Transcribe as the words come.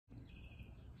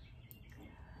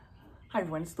Hi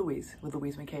everyone, it's Louise with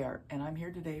Louise McKay Art, and I'm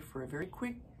here today for a very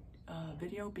quick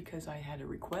video because I had a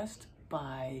request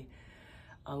by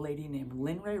a lady named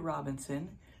Lynn Ray Robinson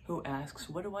who asks,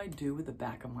 what do I do with the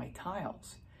back of my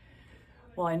tiles?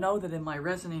 Well, I know that in my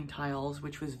resining tiles,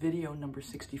 which was video number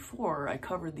 64, I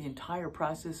covered the entire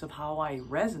process of how I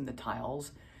resin the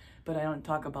tiles, but I don't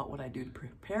talk about what I do to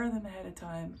prepare them ahead of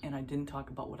time, and I didn't talk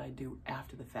about what I do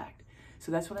after the fact.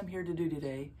 So that's what I'm here to do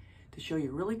today, to show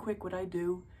you really quick what I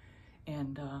do.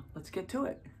 And let's get to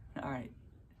it. All right,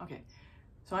 okay,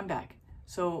 so I'm back.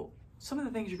 So some of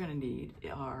the things you're gonna need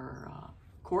are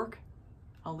cork.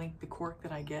 I'll link the cork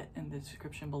that I get in the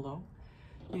description below.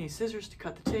 You need scissors to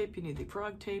cut the tape. You need the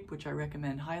frog tape, which I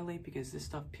recommend highly because this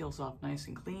stuff peels off nice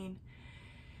and clean.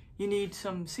 You need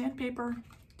some sandpaper.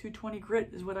 220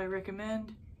 grit is what I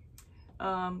recommend.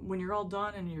 When you're all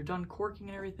done and you're done corking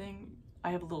and everything, I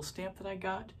have a little stamp that I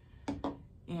got,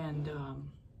 and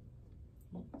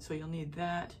so you'll need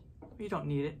that. You don't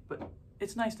need it, but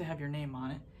it's nice to have your name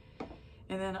on it.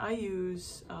 And then I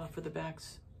use, for the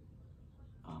backs,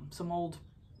 some old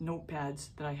notepads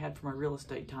that I had from my real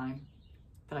estate time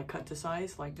that I cut to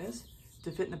size like this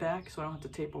to fit in the back so I don't have to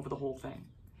tape over the whole thing.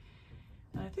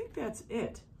 And I think that's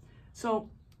it. So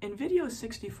in video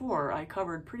 64, I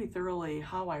covered pretty thoroughly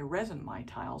how I resin my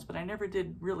tiles, but I never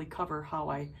did really cover how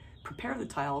I prepare the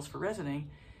tiles for resining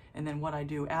and then what I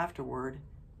do afterward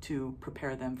to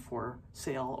prepare them for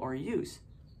sale or use.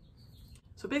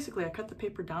 So basically I cut the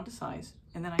paper down to size,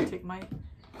 and then I take my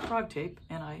frog tape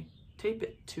and I tape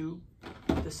it to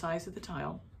the size of the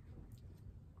tile,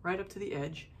 right up to the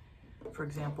edge, for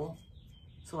example.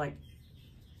 So it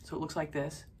looks like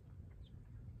this.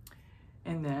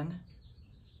 And then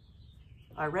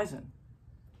I resin.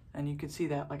 And you can see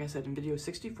that, like I said, in video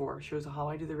 64, shows how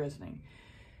I do the resining.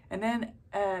 And then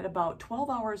at about 12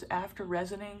 hours after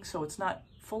resining, so it's not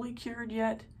fully cured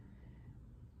yet,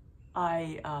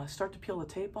 I start to peel the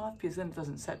tape off because then it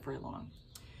doesn't set very long.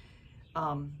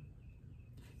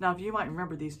 Now, if you might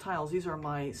remember these tiles, these are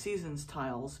my Seasons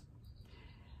tiles.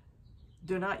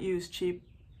 Do not use cheap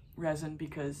resin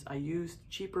because I used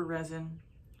cheaper resin,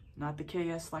 not the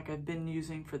KS like I've been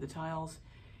using for the tiles,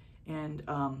 and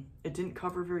it didn't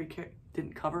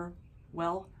cover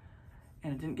well.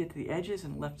 And it didn't get to the edges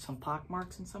and left some pock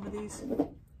marks in some of these.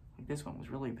 Like this one was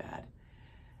really bad.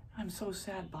 I'm so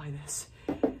sad by this.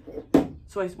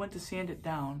 So I went to sand it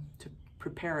down to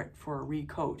prepare it for a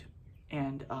recoat.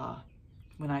 And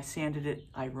when I sanded it,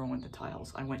 I ruined the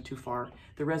tiles. I went too far.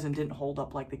 The resin didn't hold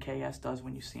up like the KS does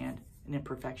when you sand an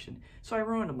imperfection. So I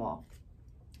ruined them all.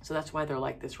 So that's why they're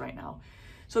like this right now.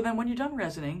 So then when you're done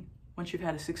resining, once you've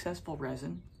had a successful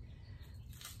resin,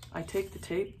 I take the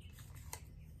tape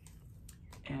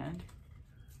and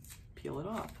peel it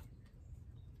off.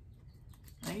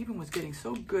 I even was getting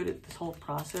so good at this whole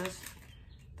process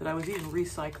that I was even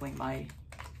recycling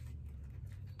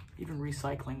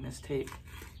this tape.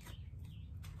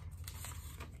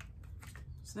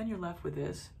 So then you're left with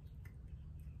this.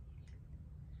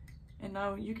 And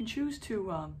now you can choose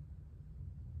to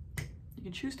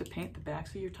paint the backs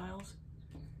of your tiles.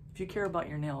 If you care about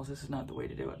your nails, this is not the way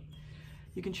to do it.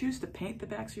 You can choose to paint the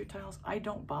backs of your tiles. I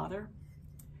don't bother.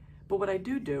 But what I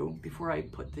do before I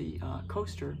put the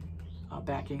coaster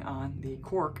backing on the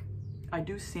cork, I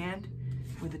do sand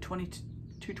with the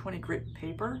 220 grit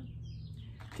paper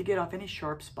to get off any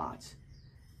sharp spots.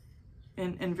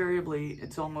 And invariably,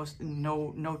 it's almost in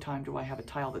no time do I have a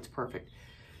tile that's perfect.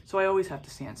 So I always have to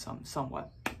sand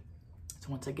somewhat. So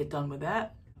once I get done with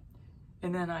that,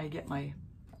 and then I get my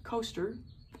coaster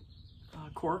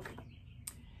cork,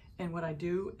 and what I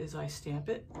do is I stamp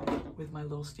it with my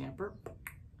little stamper.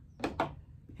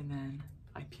 And then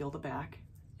I peel the back,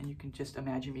 and you can just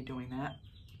imagine me doing that.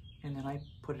 And then I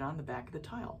put it on the back of the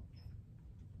tile.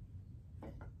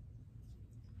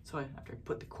 So after I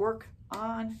put the cork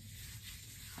on,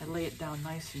 I lay it down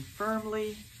nice and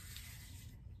firmly.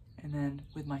 And then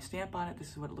with my stamp on it,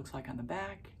 this is what it looks like on the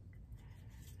back.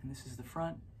 And this is the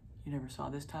front. You never saw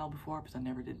this tile before because I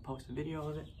never did post a video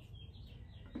of it.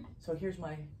 So here's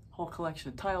my whole collection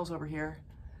of tiles over here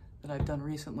that I've done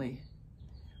recently.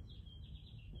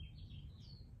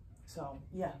 So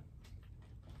yeah,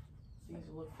 these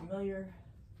will look familiar.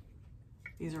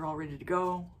 These are all ready to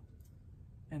go,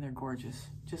 and they're gorgeous,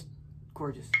 just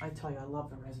gorgeous. I tell you, I love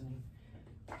the resining.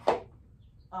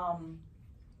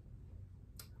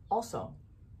 Also,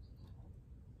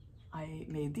 I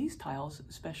made these tiles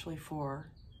especially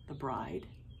for the bride.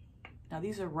 Now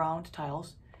these are round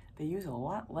tiles. They use a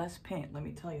lot less paint, let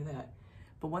me tell you that.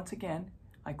 But once again,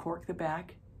 I cork the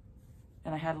back,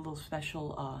 and I had a little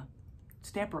special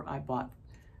stamper I bought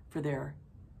for there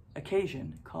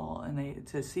occasion call, and it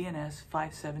says CNS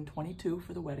 5722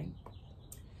 for the wedding.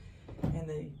 And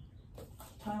the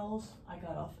tiles I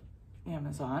got off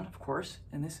Amazon, of course,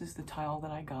 and this is the tile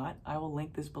that I got. I will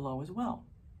link this below as well.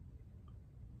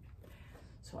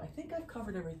 So I think I've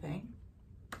covered everything.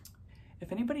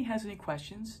 If anybody has any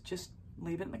questions, just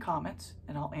leave it in the comments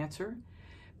and I'll answer.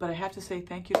 But I have to say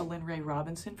thank you to Lynn Ray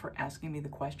Robinson for asking me the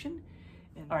question.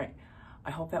 And, all right,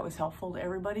 I hope that was helpful to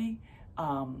everybody.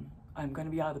 I'm going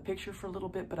to be out of the picture for a little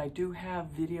bit, but I do have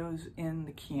videos in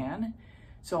the can.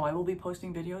 So I will be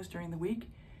posting videos during the week.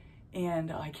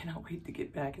 And I cannot wait to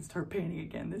get back and start painting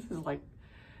again. This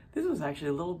was actually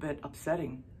a little bit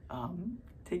upsetting,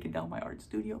 taking down my art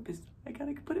studio because I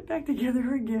gotta put it back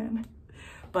together again.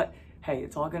 But hey,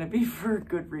 it's all gonna be for a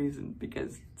good reason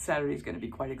because Saturday's gonna be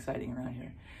quite exciting around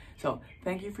here. So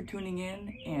thank you for tuning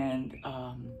in, and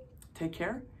take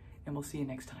care, and we'll see you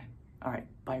next time. All right,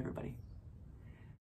 bye everybody.